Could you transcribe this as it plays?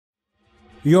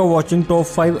You are watching Top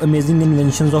 5 Amazing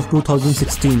Inventions of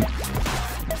 2016.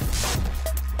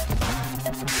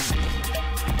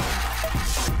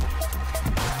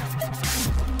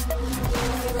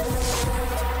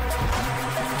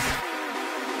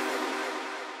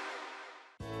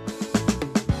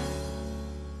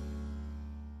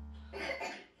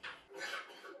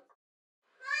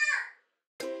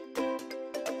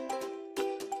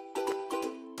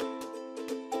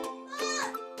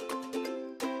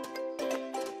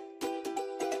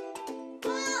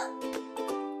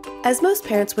 As most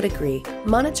parents would agree,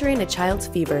 monitoring a child's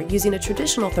fever using a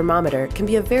traditional thermometer can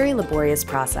be a very laborious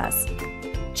process.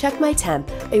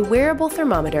 CheckMyTemp, a wearable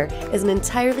thermometer, is an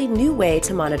entirely new way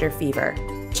to monitor fever.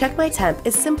 CheckMyTemp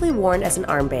is simply worn as an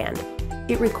armband.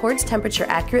 It records temperature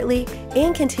accurately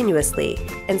and continuously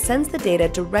and sends the data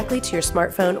directly to your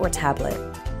smartphone or tablet.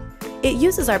 It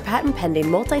uses our patent-pending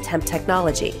multi-temp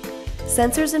technology.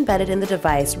 Sensors embedded in the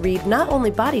device read not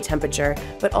only body temperature,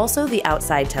 but also the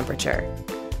outside temperature.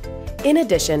 In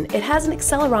addition, it has an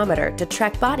accelerometer to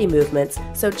track body movements,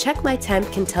 so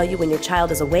CheckMyTemp can tell you when your child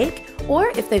is awake or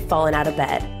if they've fallen out of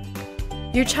bed.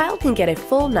 Your child can get a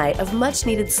full night of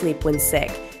much-needed sleep when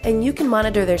sick, and you can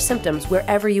monitor their symptoms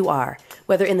wherever you are,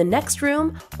 whether in the next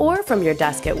room or from your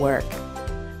desk at work.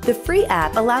 The free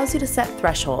app allows you to set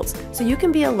thresholds, so you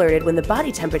can be alerted when the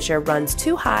body temperature runs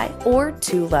too high or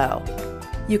too low.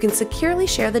 You can securely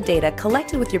share the data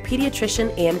collected with your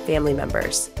pediatrician and family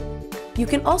members. You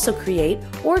can also create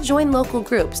or join local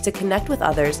groups to connect with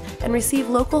others and receive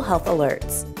local health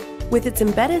alerts. With its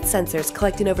embedded sensors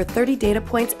collecting over 30 data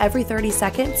points every 30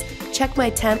 seconds,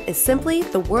 CheckMyTemp is simply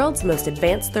the world's most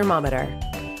advanced thermometer.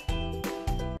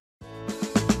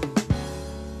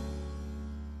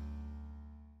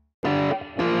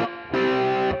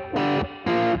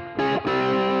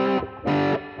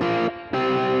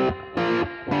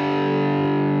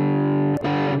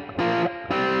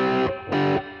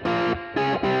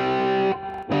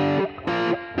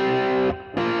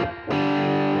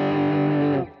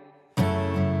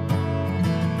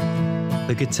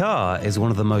 The guitar is one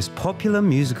of the most popular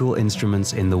musical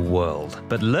instruments in the world,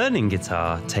 but learning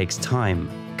guitar takes time,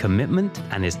 commitment,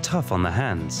 and is tough on the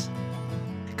hands.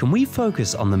 Can we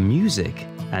focus on the music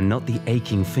and not the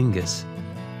aching fingers?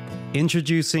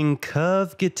 Introducing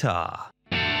Curve Guitar.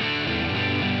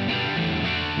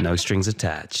 No strings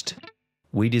attached.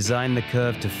 We designed the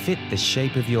curve to fit the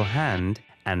shape of your hand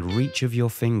and reach of your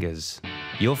fingers.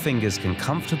 Your fingers can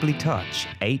comfortably touch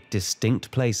 8 distinct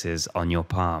places on your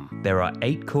palm. There are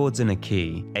 8 chords in a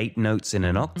key, 8 notes in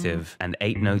an octave, and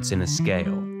 8 notes in a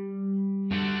scale.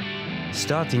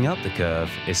 Starting up the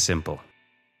curve is simple.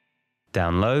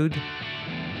 Download,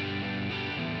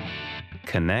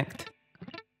 connect,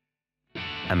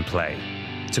 and play.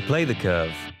 To play the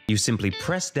curve, you simply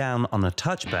press down on a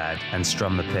touchpad and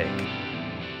strum the pick.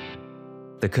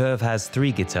 The curve has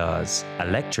 3 guitars: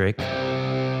 electric,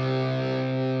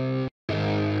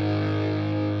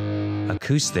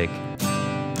 acoustic,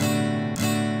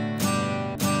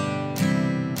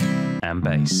 and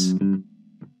bass.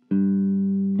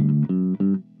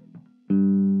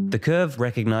 The curve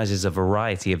recognizes a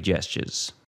variety of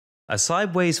gestures. A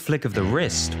sideways flick of the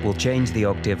wrist will change the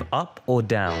octave up or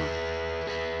down,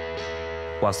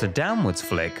 whilst a downwards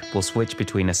flick will switch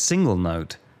between a single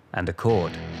note and a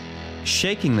chord.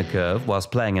 Shaking the curve whilst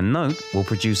playing a note will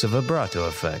produce a vibrato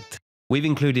effect. We've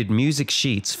included music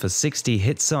sheets for 60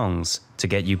 hit songs to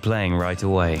get you playing right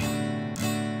away.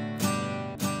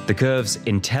 The curve's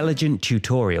intelligent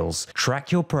tutorials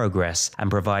track your progress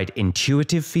and provide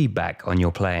intuitive feedback on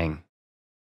your playing.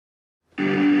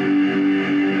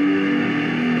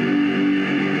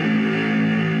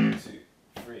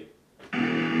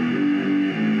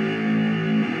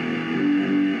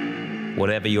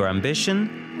 Whatever your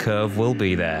ambition, Curve will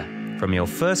be there, from your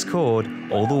first chord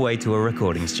all the way to a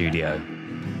recording studio.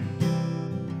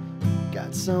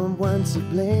 Got someone to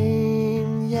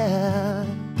blame, yeah.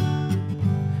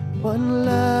 One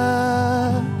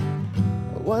love,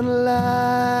 one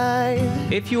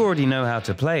life. If you already know how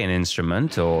to play an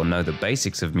instrument or know the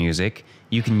basics of music,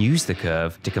 you can use the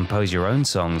Curve to compose your own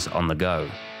songs on the go.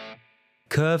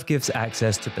 Curve gives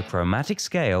access to the chromatic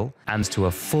scale and to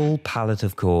a full palette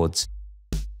of chords.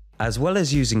 As well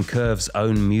as using Curve's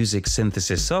own music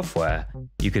synthesis software,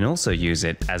 you can also use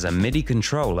it as a MIDI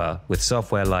controller with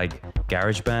software like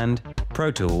GarageBand, Pro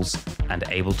Tools, and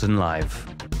Ableton Live.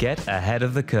 Get ahead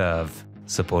of the curve.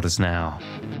 Support us now.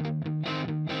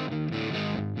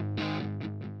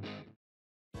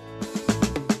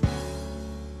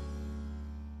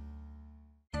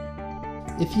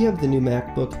 If you have the new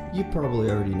MacBook, you probably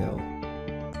already know.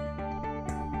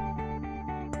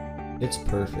 It's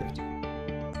perfect.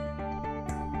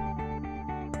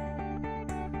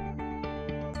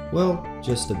 Well,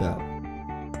 just about.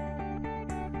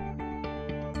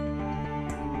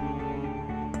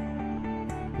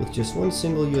 With just one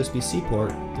single USB-C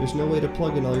port, there's no way to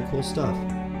plug in all your cool stuff.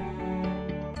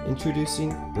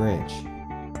 Introducing Branch.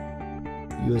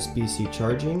 USB-C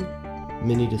charging,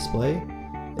 mini display,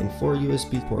 and 4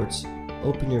 USB ports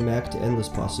open your Mac to endless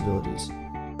possibilities.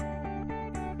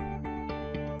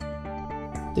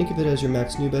 Think of it as your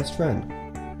Mac's new best friend.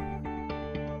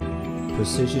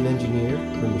 Precision engineered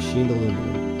for machined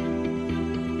aluminum.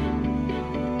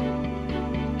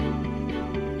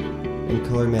 And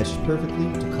color matched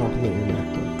perfectly to complement your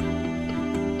MacBook.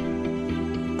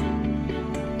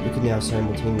 You can now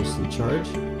simultaneously charge,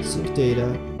 sync data,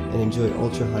 and enjoy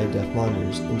ultra-high def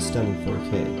monitors in stunning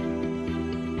 4K.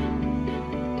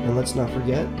 And let's not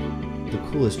forget the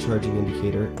coolest charging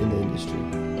indicator in the industry.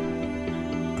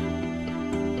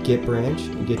 Get Branch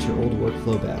and get your old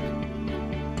workflow back.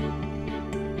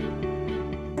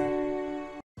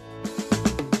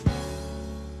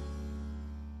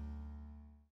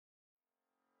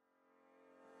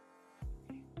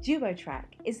 DuoTrack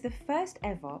is the first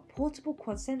ever portable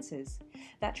quad sensors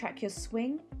that track your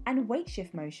swing and weight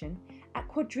shift motion at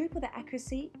quadruple the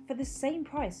accuracy for the same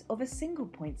price of a single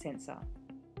point sensor.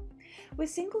 With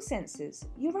single sensors,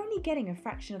 you're only getting a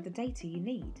fraction of the data you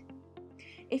need.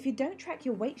 If you don't track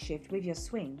your weight shift with your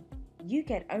swing, you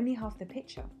get only half the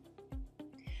picture.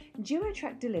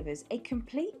 DuoTrack delivers a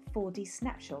complete 4D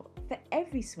snapshot for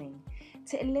every swing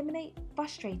to eliminate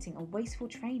frustrating and wasteful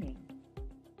training.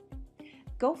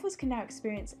 Golfers can now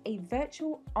experience a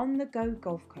virtual on-the-go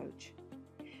golf coach.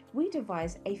 We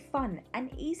devised a fun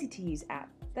and easy-to-use app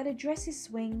that addresses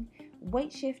swing,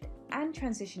 weight shift, and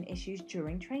transition issues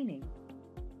during training.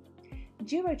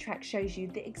 DuoTrack shows you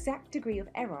the exact degree of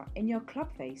error in your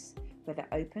club face, whether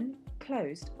open,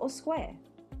 closed, or square.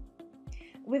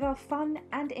 With our fun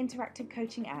and interactive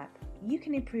coaching app, you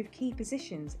can improve key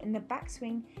positions in the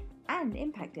backswing and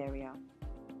impact area.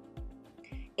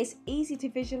 It's easy to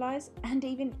visualize and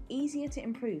even easier to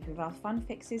improve with our fun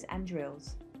fixes and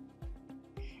drills.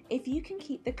 If you can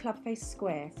keep the club face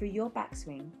square through your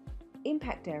backswing,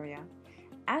 impact area,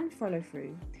 and follow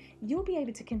through, you'll be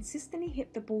able to consistently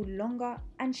hit the ball longer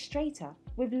and straighter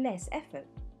with less effort.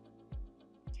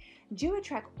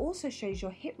 DuoTrack also shows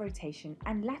your hip rotation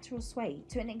and lateral sway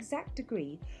to an exact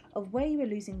degree of where you are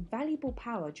losing valuable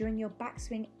power during your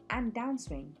backswing and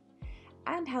downswing,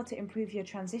 and how to improve your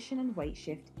transition and weight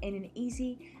shift in an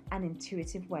easy and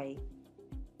intuitive way.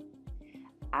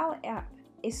 Our app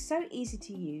is so easy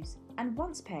to use, and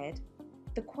once paired,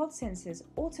 the quad sensors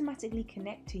automatically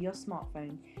connect to your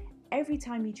smartphone every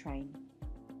time you train.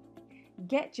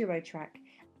 Get DuoTrack.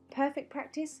 Perfect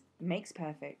practice makes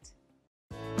perfect.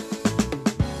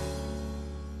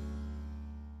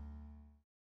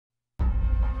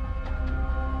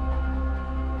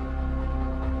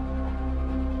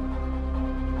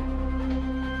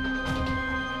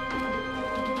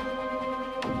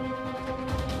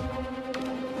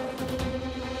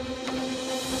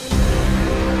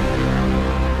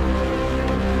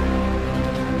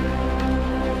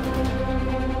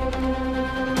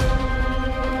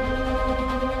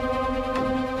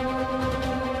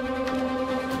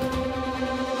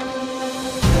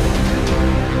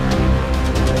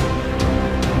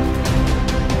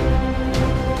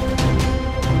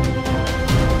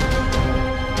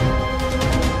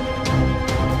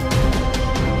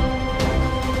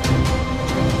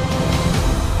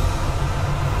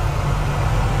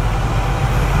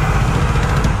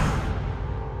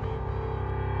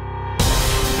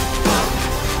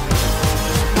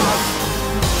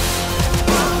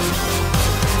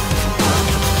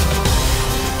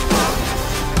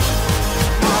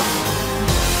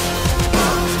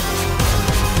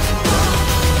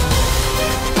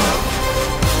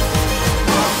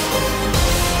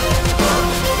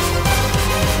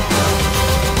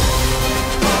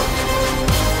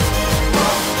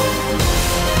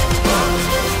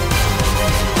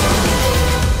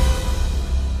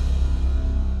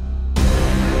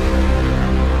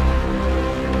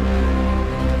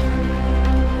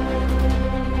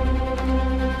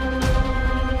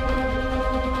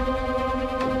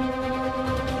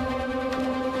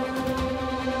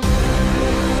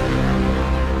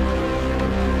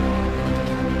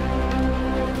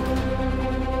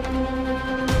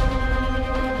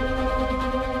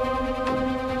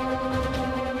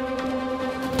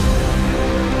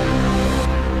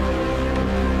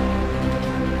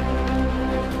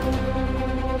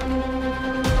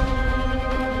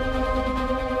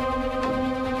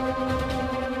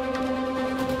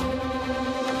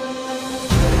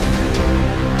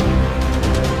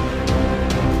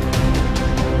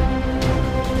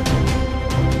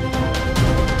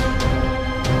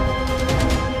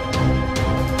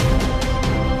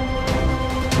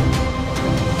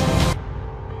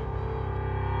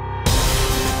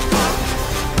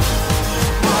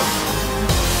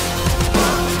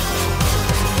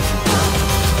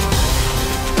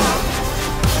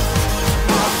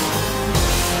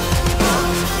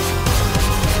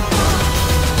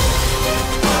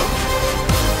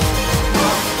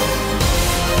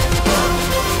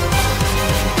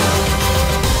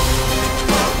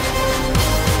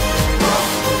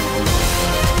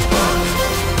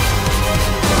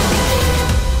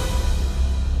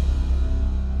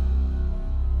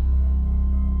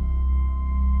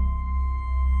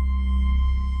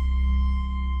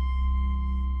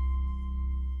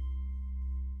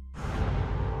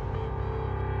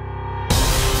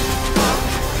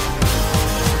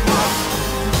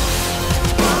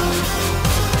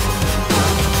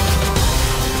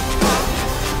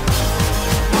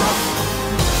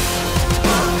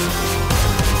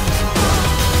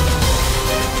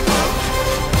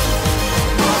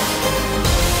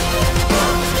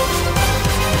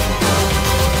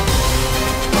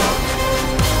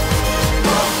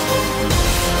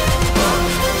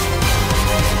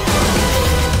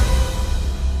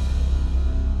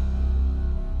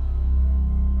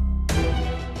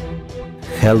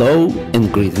 Hello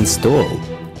and greetings to all.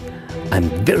 I'm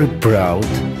very proud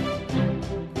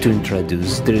to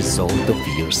introduce the result of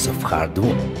years of hard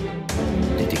work,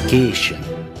 dedication,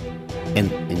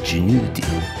 and ingenuity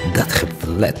that have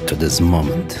led to this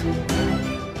moment.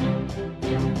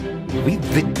 With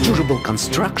the durable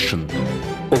construction,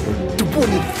 over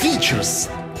 20 features,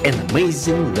 an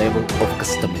amazing level of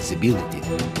customizability.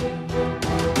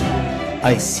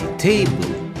 IC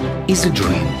table is a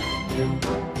dream,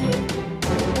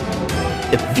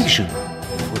 a vision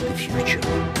for the future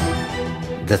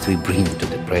that we bring to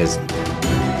the present.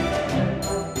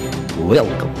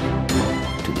 Welcome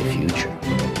to the future.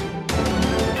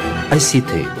 IC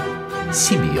table,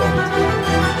 see beyond.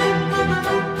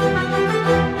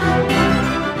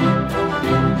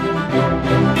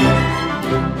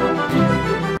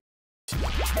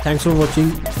 Thanks for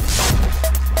watching.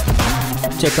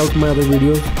 Check out my other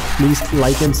videos. Please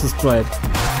like and subscribe.